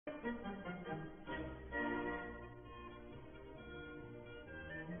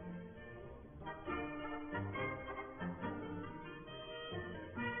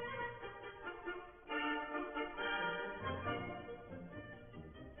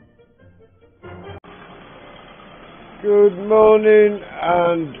Good morning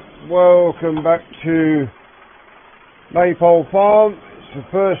and welcome back to Maypole Farm. It's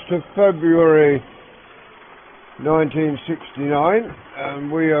the 1st of February 1969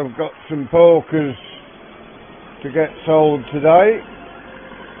 and we have got some porkers to get sold today.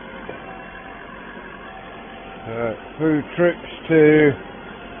 Few trips to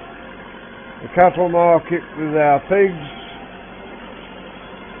the cattle market with our pigs.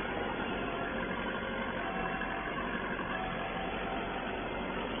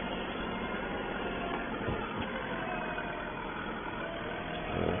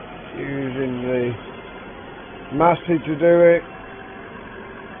 Using the massey to do it.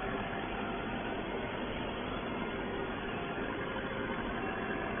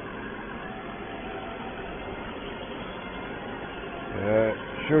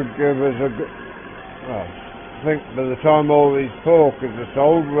 Should give us a good, well, I think by the time all these porkers are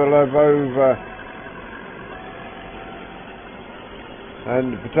sold we'll have over,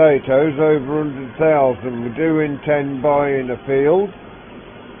 and the potatoes over 100,000. We do intend buying a field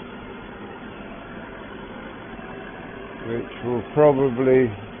which will probably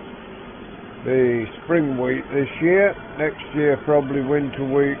be spring wheat this year. Next year probably winter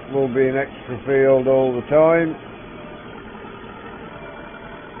wheat will be an extra field all the time.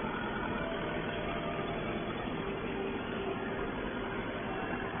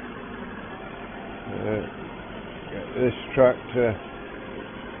 Get this tractor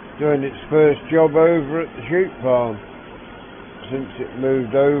doing its first job over at the sheep farm since it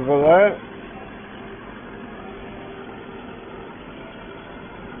moved over there.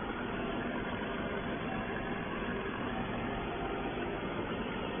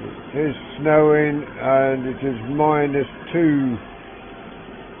 It is snowing and it is -2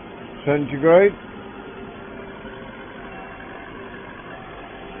 centigrade.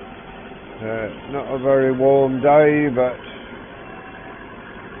 It's not a very warm day, but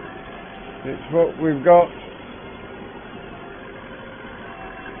it's what we've got.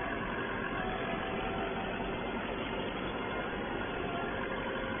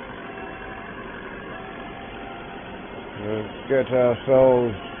 Let's get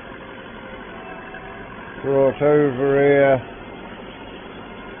ourselves brought over here.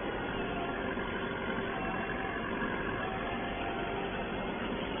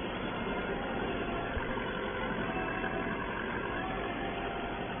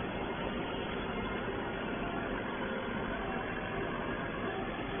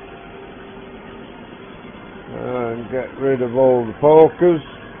 And get rid of all the porkers.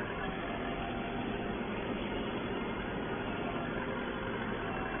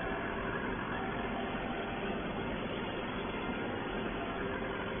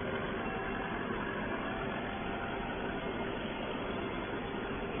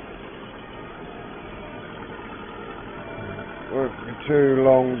 Won't be too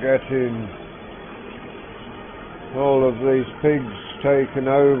long getting all of these pigs taken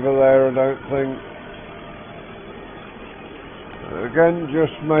over there, I don't think. Again,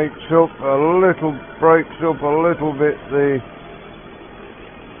 just breaks up a little bit the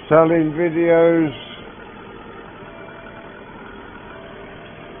selling videos.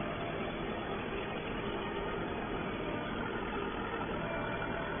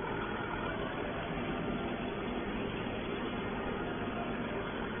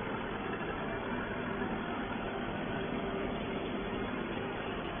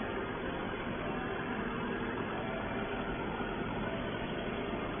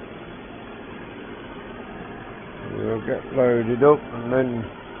 We'll get loaded up and then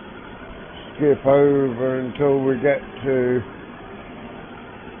skip over until we get to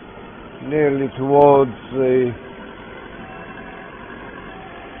nearly towards the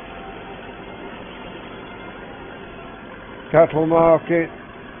cattle market.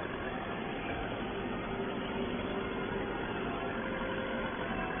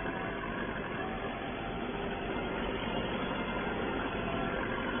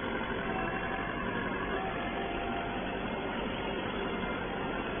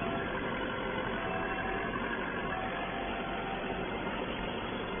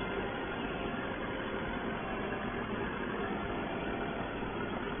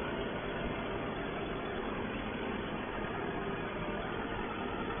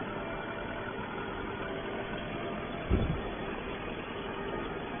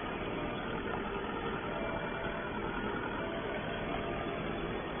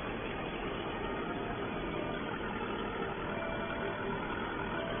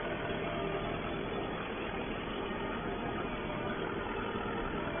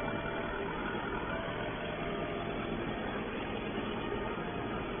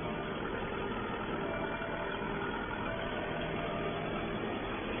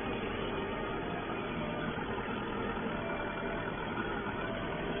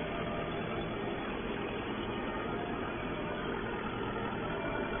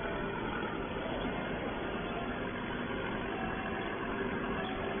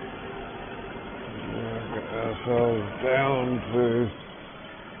 ourselves down to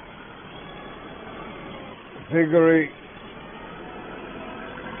piggery.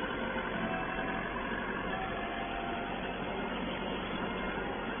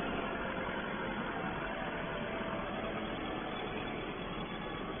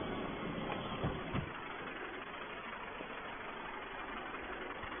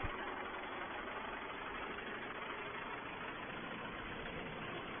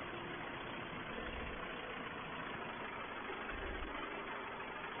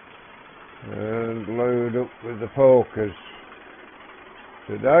 And load up with the focus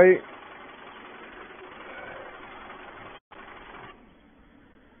today.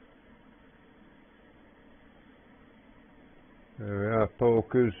 There we are,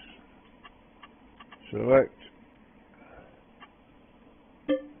 focus, select.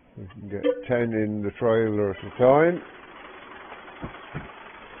 We can get 10 in the trailer at a time.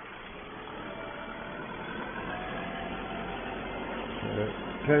 So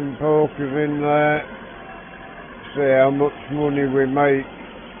 10 pokers in there. See how much money we make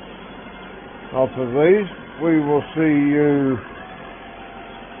off of these. We will see you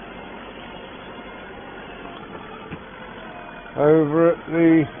over at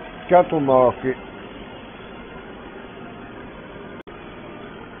the cattle market.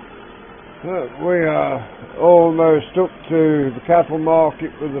 We are almost up to the cattle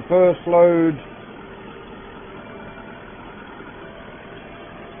market with the first load.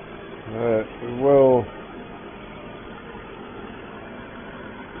 We will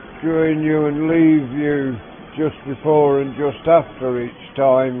join you and leave you just before and just after each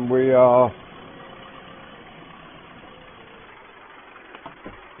time we are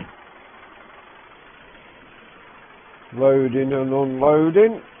loading and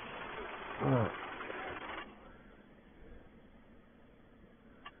unloading.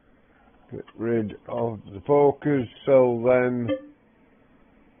 Get rid of the focus, sell them.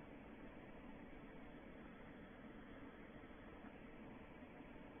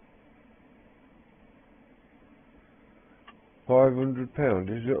 £500,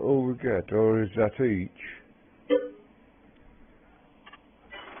 is it all we get, or is that each?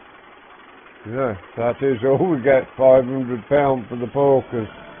 No, that is all we get, £500 for the focus.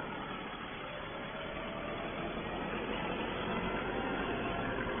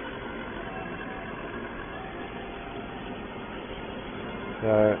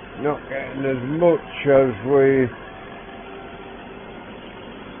 Not getting as much as we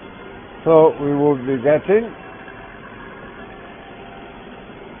thought we would be getting.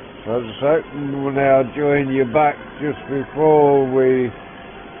 As I say, we'll now join you back just before we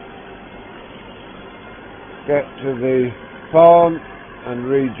get to the farm and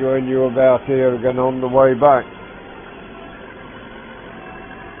rejoin you about here again on the way back.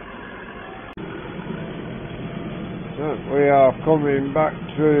 So we are coming back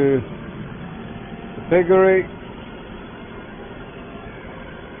to the piggery.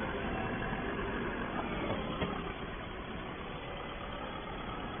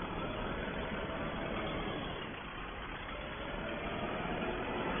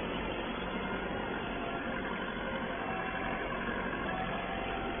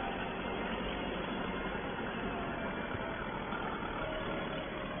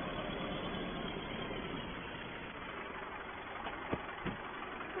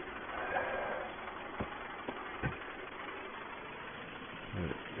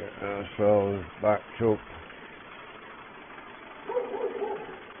 Get ourselves backed up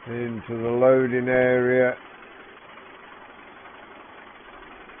into the loading area.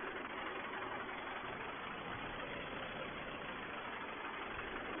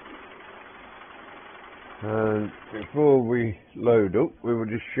 And before we load up, we will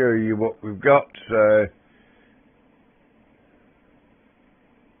just show you what we've got. So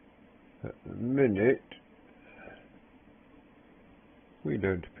at the minute we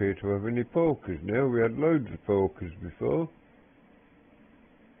don't appear to have any pokers now. We had loads of pokers before.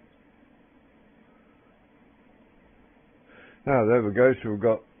 Ah, there we go. So we've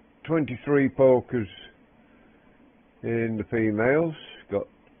got 23 pokers in the females. Got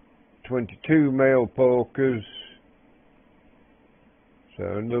 22 male pokers. So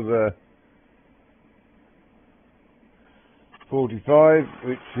another 45,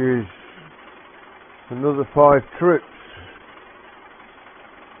 which is another 5 trips.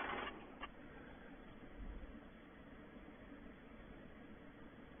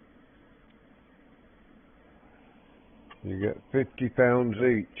 You get £50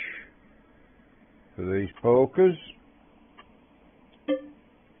 each for these pokers.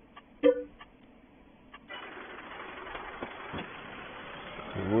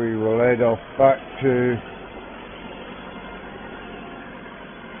 We will head off back to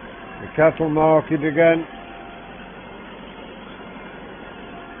cattle market again.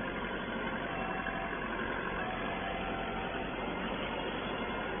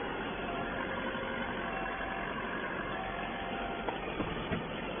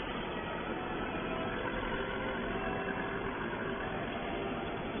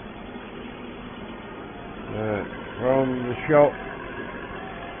 From the shop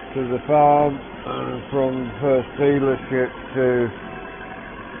to the farm, and from the first dealership to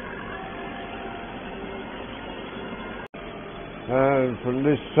and from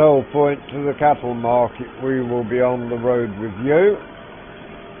this sole point to the cattle market, we will be on the road with you.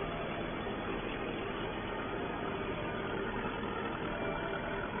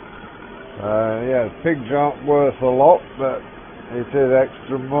 Yeah, pigs aren't worth a lot, but it is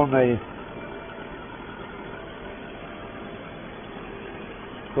extra money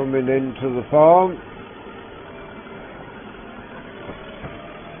coming into the farm.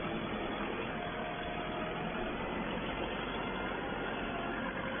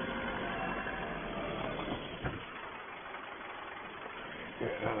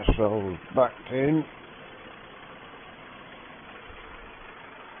 Get ourselves backed in.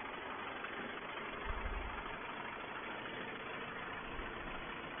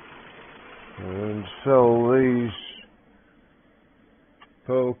 And sell these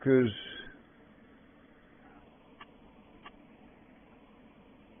polkas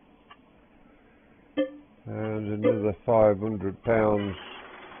and another £500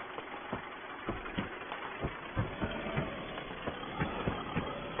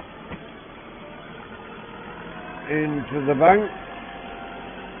 into the bank.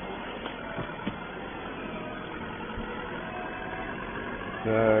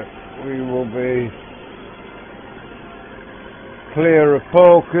 We will be clear of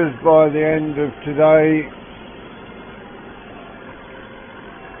polkas by the end of today.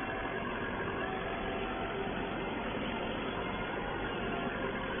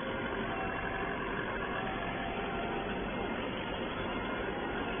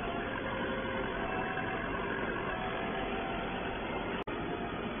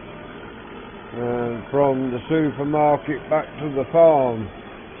 And from the supermarket back to the farm.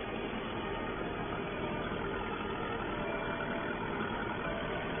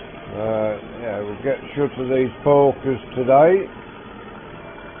 Yeah, we'll get shut of these polkas today.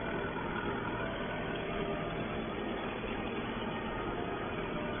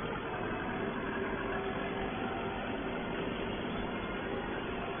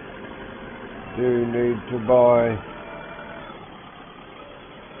 Do need to buy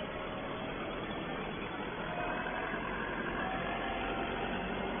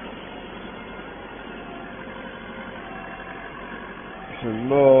some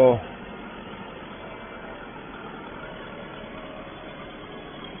more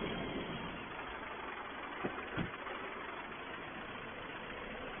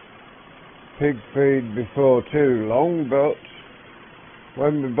pig feed before too long, but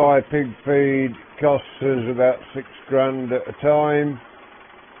when we buy pig feed, it costs us about £6 at a time.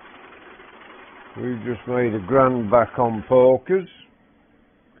 We've just made £1 back on polkas.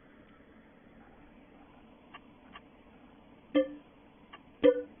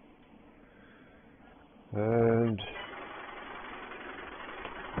 And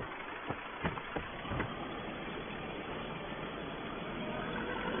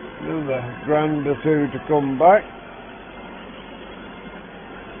another £1 or two to come back.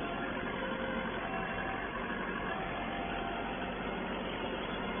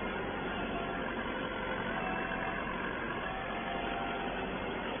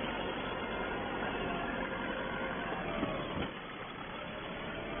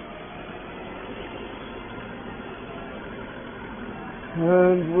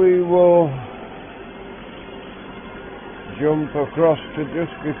 And we will jump across to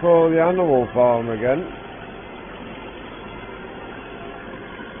just before the animal farm again.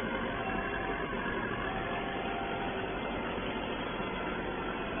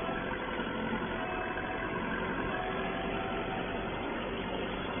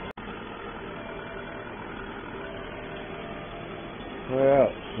 Well,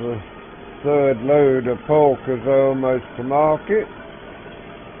 that's the third load of polkas almost to market.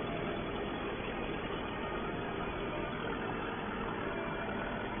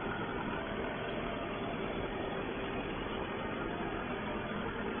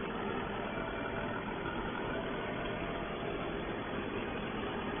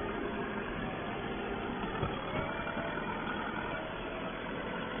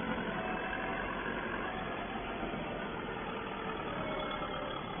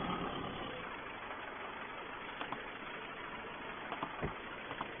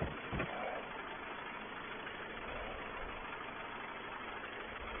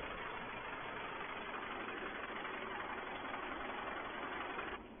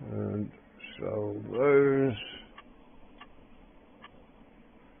 sold those.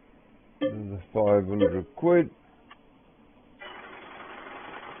 And the 500 quid.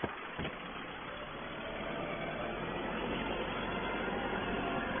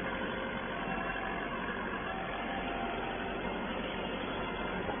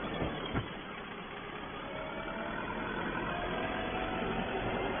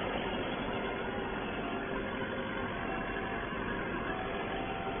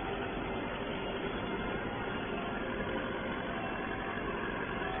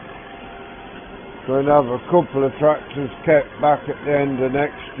 Going to have a couple of tractors kept back at the end of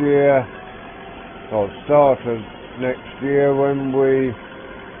next year, or start of next year, when we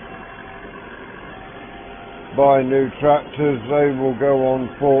buy new tractors. They will go on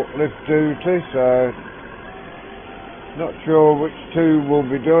forklift duty, so not sure which two will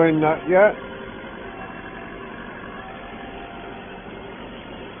be doing that yet.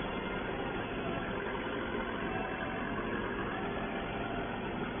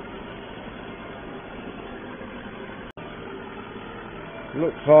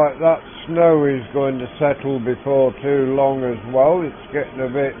 Looks like that snow is going to settle before too long as well. It's getting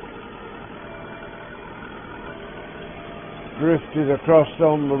a bit drifted across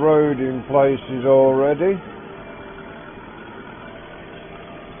on the road in places already.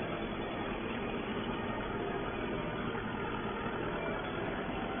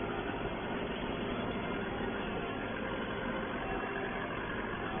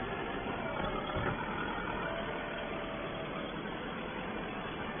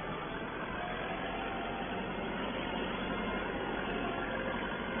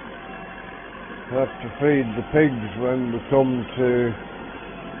 Have to feed the pigs when we come to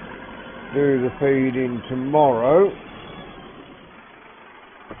do the feeding tomorrow.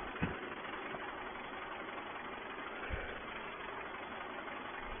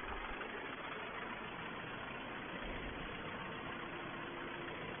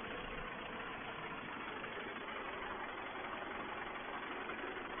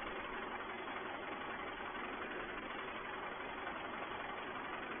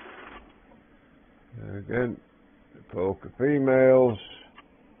 Again, the poker females,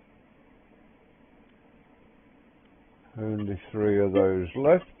 only 3 of those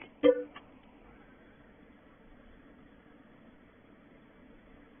left.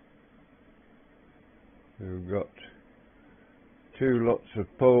 We've got 2 lots of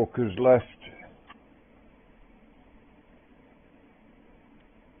pokers left.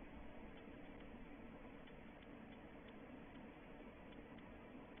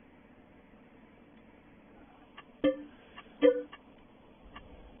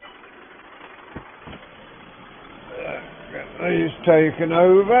 These taken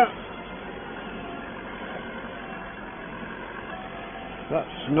over. That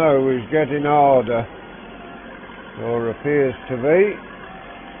snow is getting harder, or appears to be.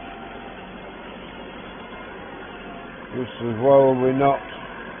 Just as well we're not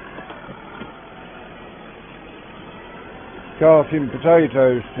carting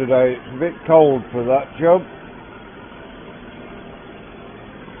potatoes today. It's a bit cold for that job.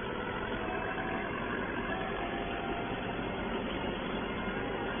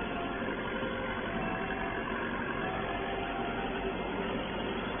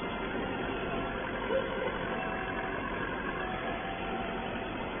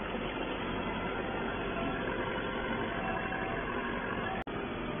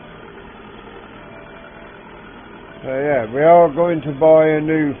 So yeah, we are going to buy a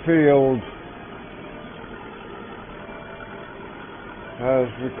new field as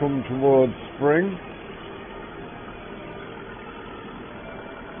we come towards spring.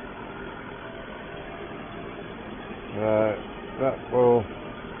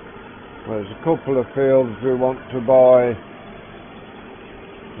 There's a couple of fields we want to buy,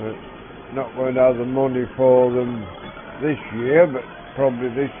 but not going to have the money for them this year, but probably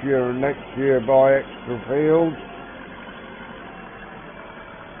this year and next year buy extra fields.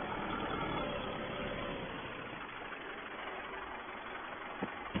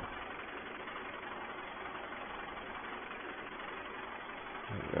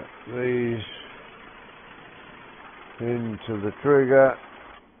 These into the trigger.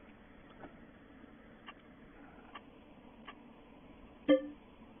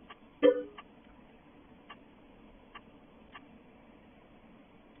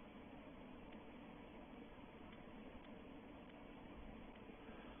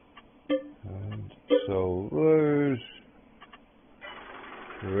 And so those.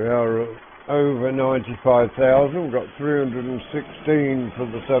 We are over 95,000. We've got 316 for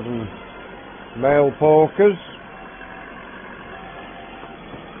the 7 male porkers.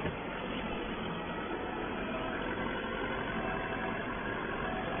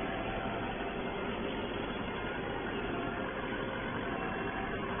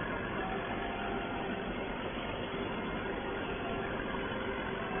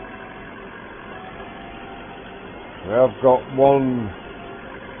 I've got one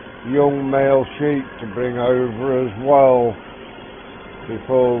young male sheep to bring over as well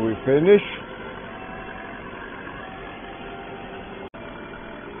before we finish.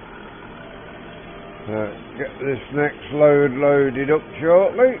 Get this next load loaded up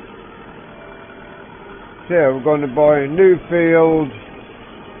shortly. So yeah, we're going to buy a new field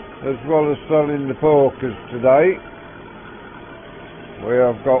as well as selling the porkers today. We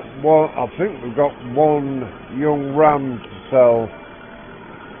have got one, I think we've got one young ram to sell.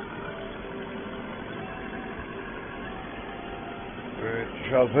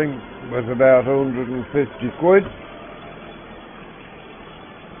 Which I think was about 150 quid.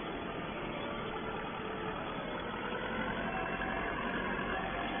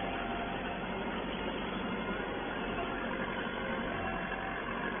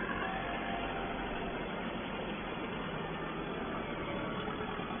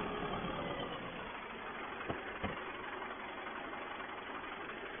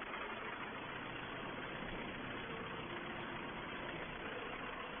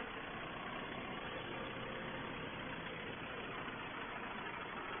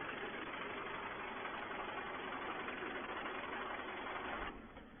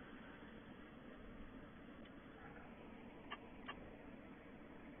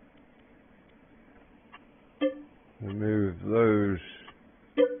 Move those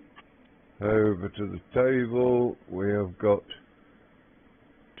over to the table. We have got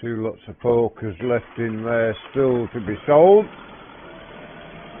 2 lots of porkers left in there still to be sold.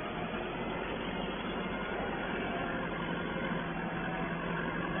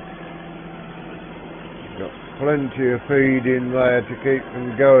 Got plenty of feed in there to keep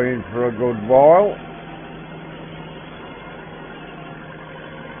them going for a good while.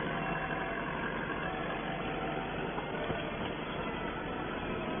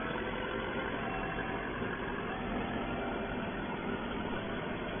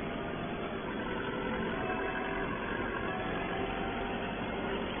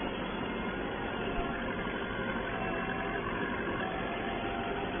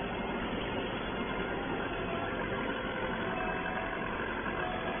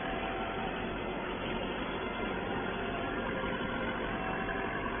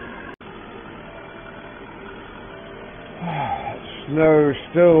 Snow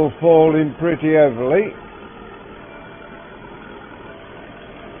still falling pretty heavily.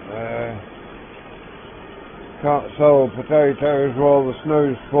 Can't sell potatoes while the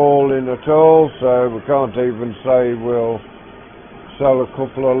snow's falling at all, so we can't even say we'll sell a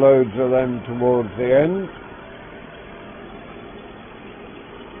couple of loads of them towards the end.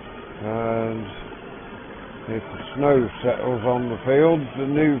 And if the snow settles on the fields, the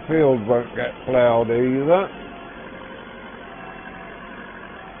new field won't get ploughed either.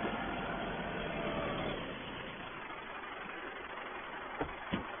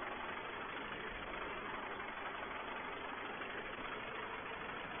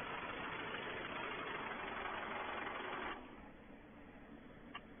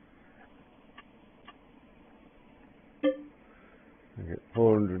 I get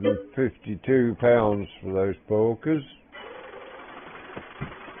 £452 for those porkers.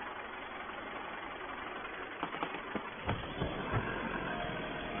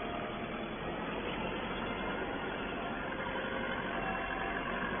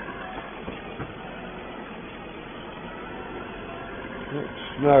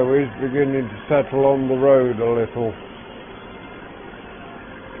 Snow is beginning to settle on the road a little.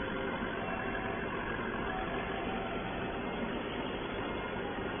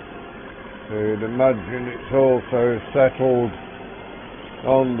 So you'd imagine it's also settled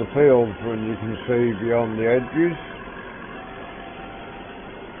on the fields when you can see beyond the edges.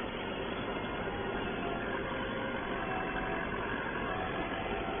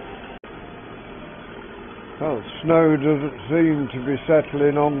 Well, snow doesn't seem to be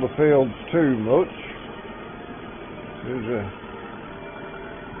settling on the fields too much. There's a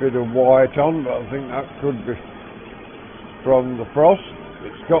bit of white on, but I think that could be from the frost.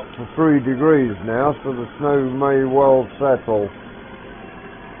 It's got to 3 degrees now, so the snow may well settle.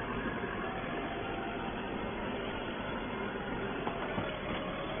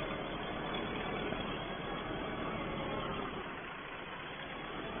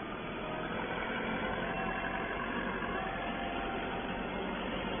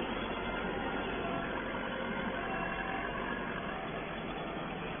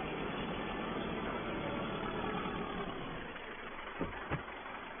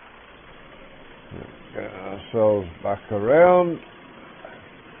 Get ourselves back around.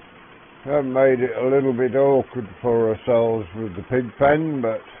 I've made it a little bit awkward for ourselves with the pig pen,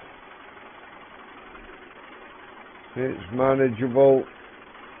 but It's manageable.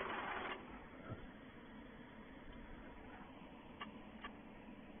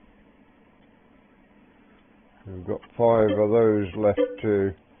 We've got 5 of those left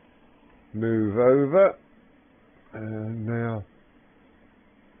to move over, and now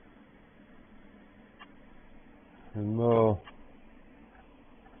and more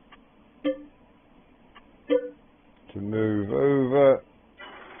to move over.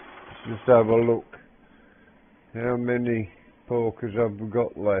 Let's just have a look. How many porkers have we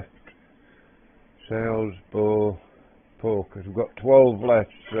got left? Sows, boar, porkers. We've got 12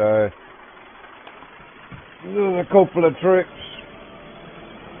 left, so there's a couple of trips.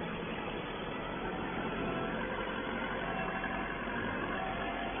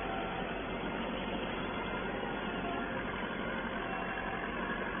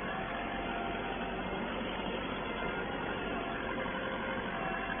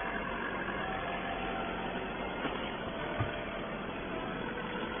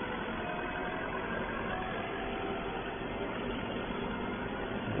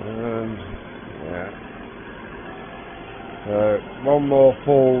 And yeah. One more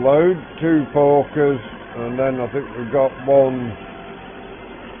full load, 2 porkers, and then I think we've got 1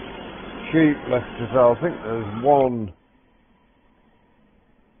 sheep left to sell. I think there's 1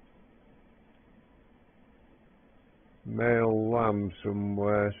 male lamb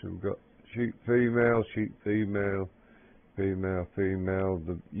somewhere, so we've got sheep female, female, female,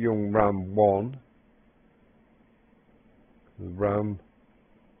 the young ram 1, the ram.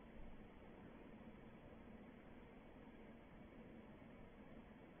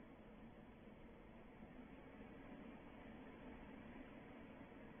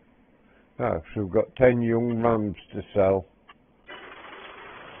 So we've got 10 young rams to sell.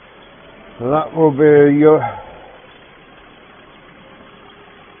 And that will be a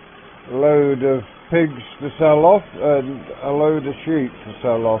load of pigs to sell off and a load of sheep to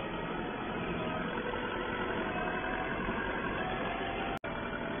sell off.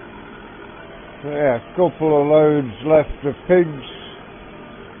 So yeah, a couple of loads left of pigs.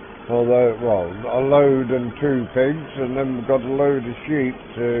 Although, well, a load and 2 pigs, and then we've got a load of sheep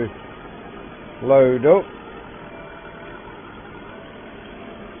to load up.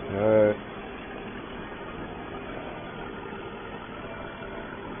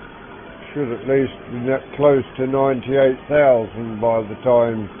 Should at least be close to 98,000 by the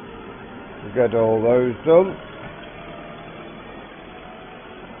time we get all those done.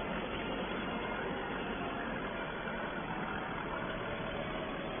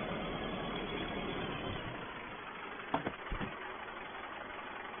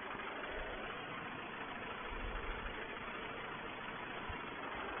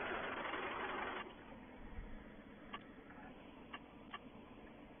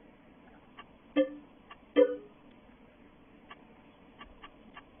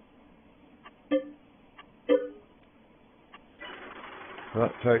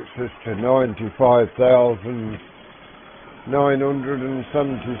 That takes us to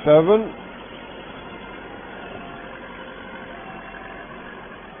 95,977.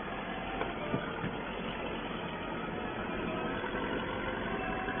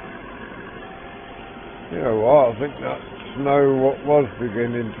 You know what, I think that snow what was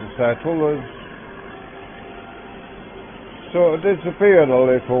beginning to settle has sort of disappeared a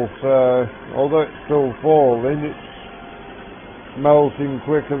little, so although it's still falling, it's melting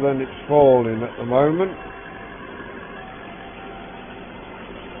quicker than it's falling at the moment.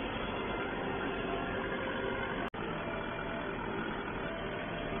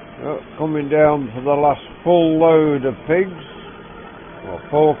 Coming down for the last full load of pigs, or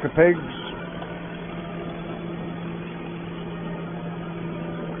porker pigs.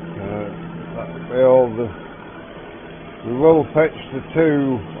 That'll be all we will fetch the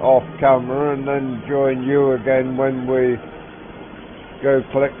 2 off camera and then join you again when we go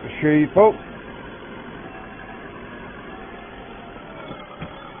collect the sheep up.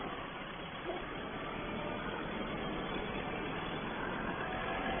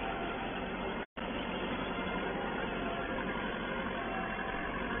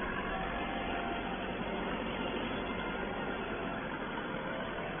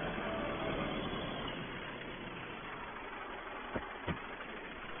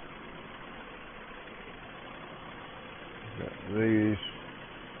 Get these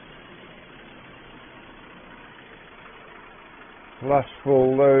last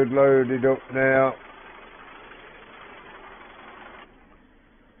full load loaded up now.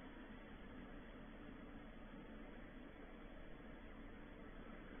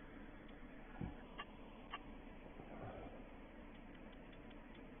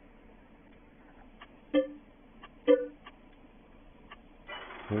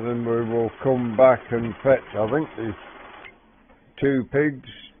 come back and fetch. I think there's 2 pigs,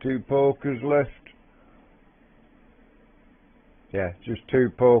 2 porkers left. Yeah, just 2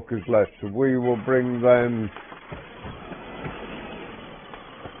 porkers left. So we will bring them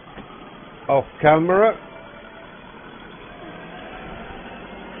off camera.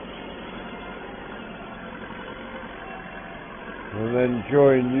 And then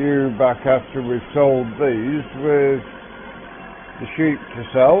join you back after we've sold these with the sheep to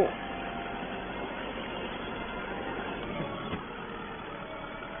sell.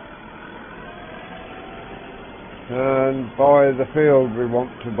 And buy the field we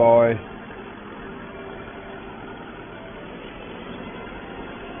want to buy.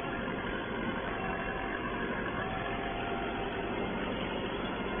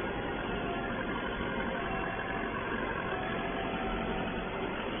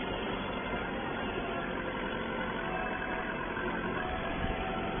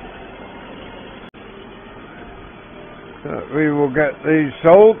 We will get these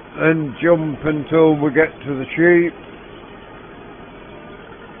sold and jump until we get to the sheep.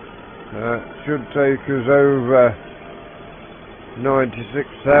 Should take us over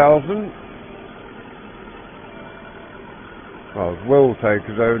 96,000. Well, it will take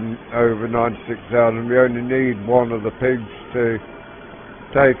us over 96,000. We only need one of the pigs to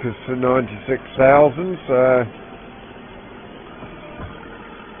take us to 96,000. So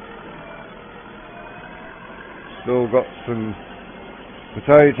still got some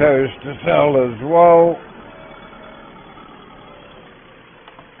potatoes to sell as well.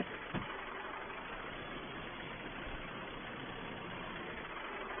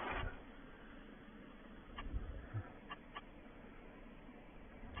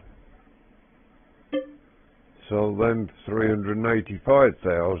 Sold them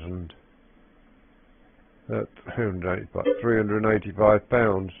 385,000. 385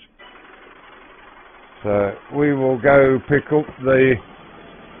 pounds. So we will go pick up the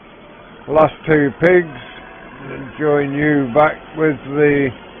last 2 pigs and join you back with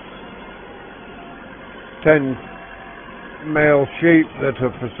the 10 male sheep that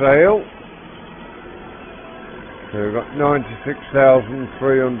are for sale. So we've got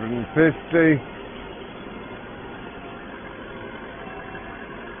 96,350.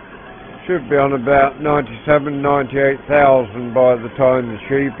 Should be on about 97,000, 98,000 by the time the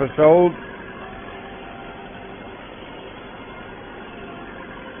sheep are sold.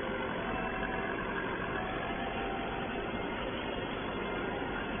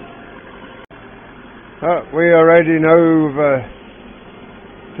 We are heading over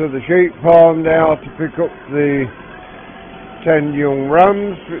to the sheep farm now to pick up the 10 young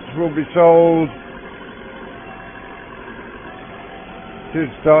rams which will be sold. It is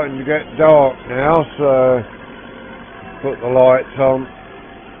starting to get dark now, so put the lights on.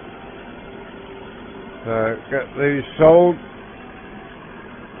 So get these sold.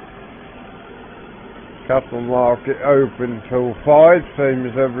 Cattle market open till 5, same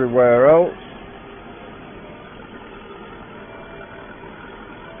as everywhere else.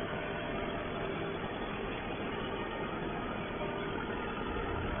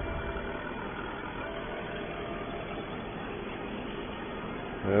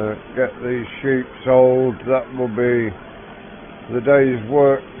 Get these sheep sold, that will be the day's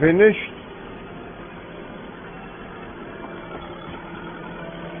work finished.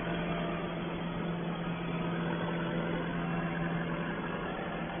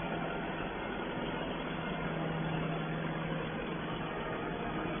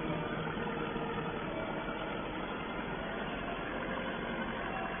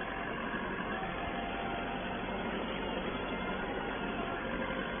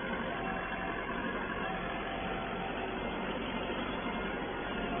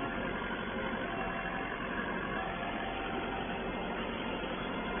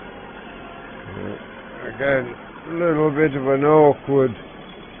 Again, a little bit of an awkward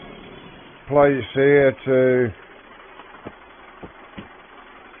place here to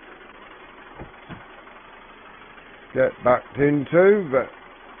get backed into, but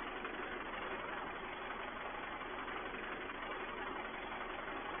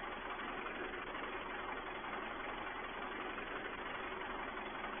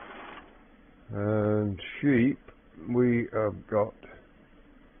and sheep we have got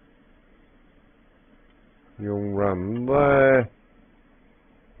young ram there,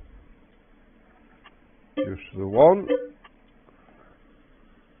 just the one,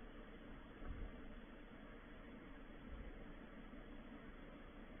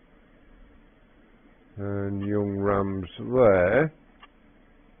 and young rams there,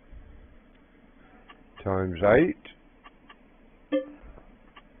 times 8,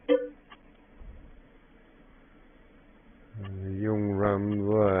 ram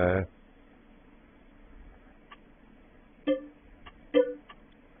there.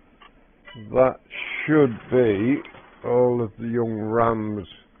 That should be all of the young rams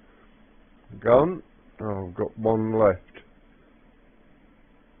gone. Oh, I've got one left.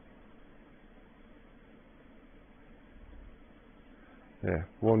 Yeah,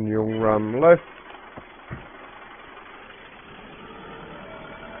 one young ram left.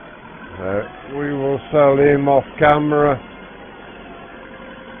 We will sell him off camera.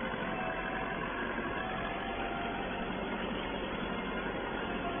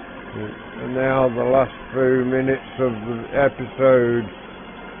 And now the last few minutes of the episode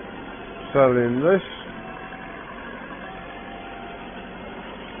selling this.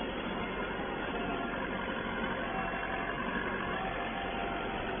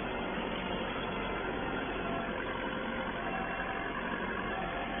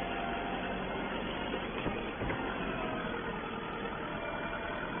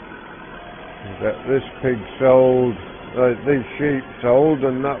 Get this pig sold, these sheep sold,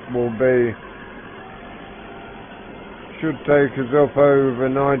 and that will be, should take us up over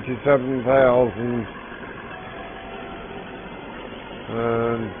 97,000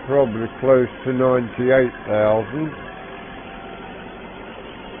 and probably close to 98,000.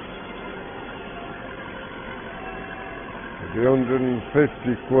 The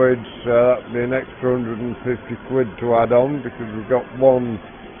 150 quid, so that'd be an extra 150 quid to add on, because we've got one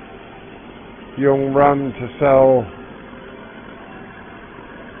young ram to sell.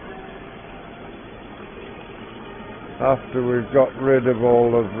 After we've got rid of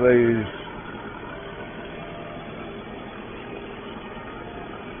all of these.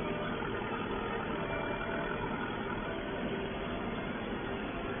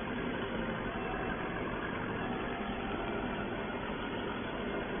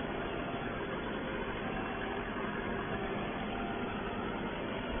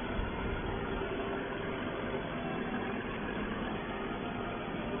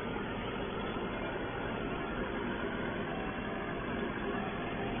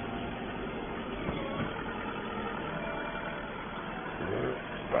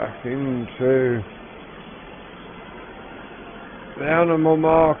 Back into the animal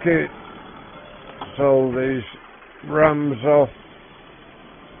market, sold these rams off.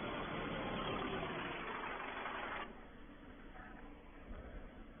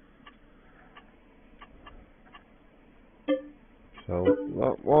 Sold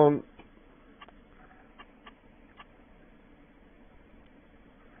that one.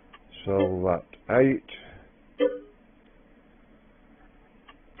 Sold that 8.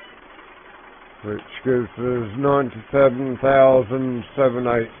 Which gives us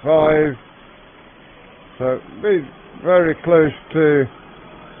 97,785. So it'll be very close to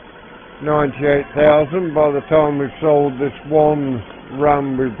 98,000 by the time we've sold this one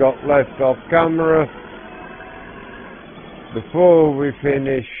ram we've got left off camera. Before we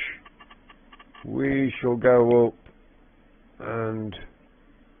finish, we shall go up and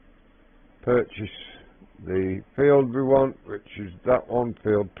purchase the field we want, which is that one,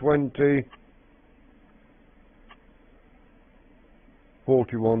 field 20.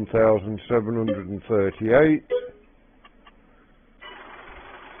 41,738.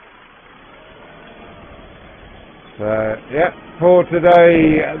 So, yeah, for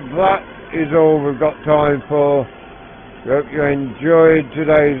today, that is all we've got time for. Hope you enjoyed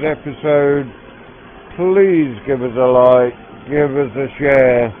today's episode. Please give us a like, give us a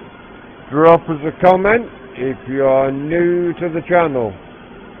share, drop us a comment if you are new to the channel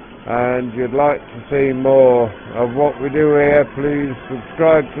and you'd like to see more of what we do here. Please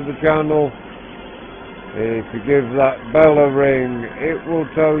subscribe to the channel. If you give that bell a ring, it will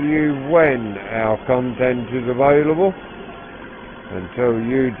tell you when our content is available. Until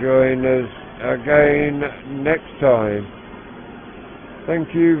you join us again next time.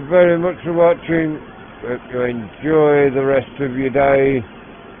 Thank you very much for watching. Hope you enjoy the rest of your day.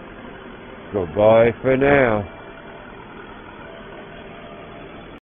 Goodbye for now.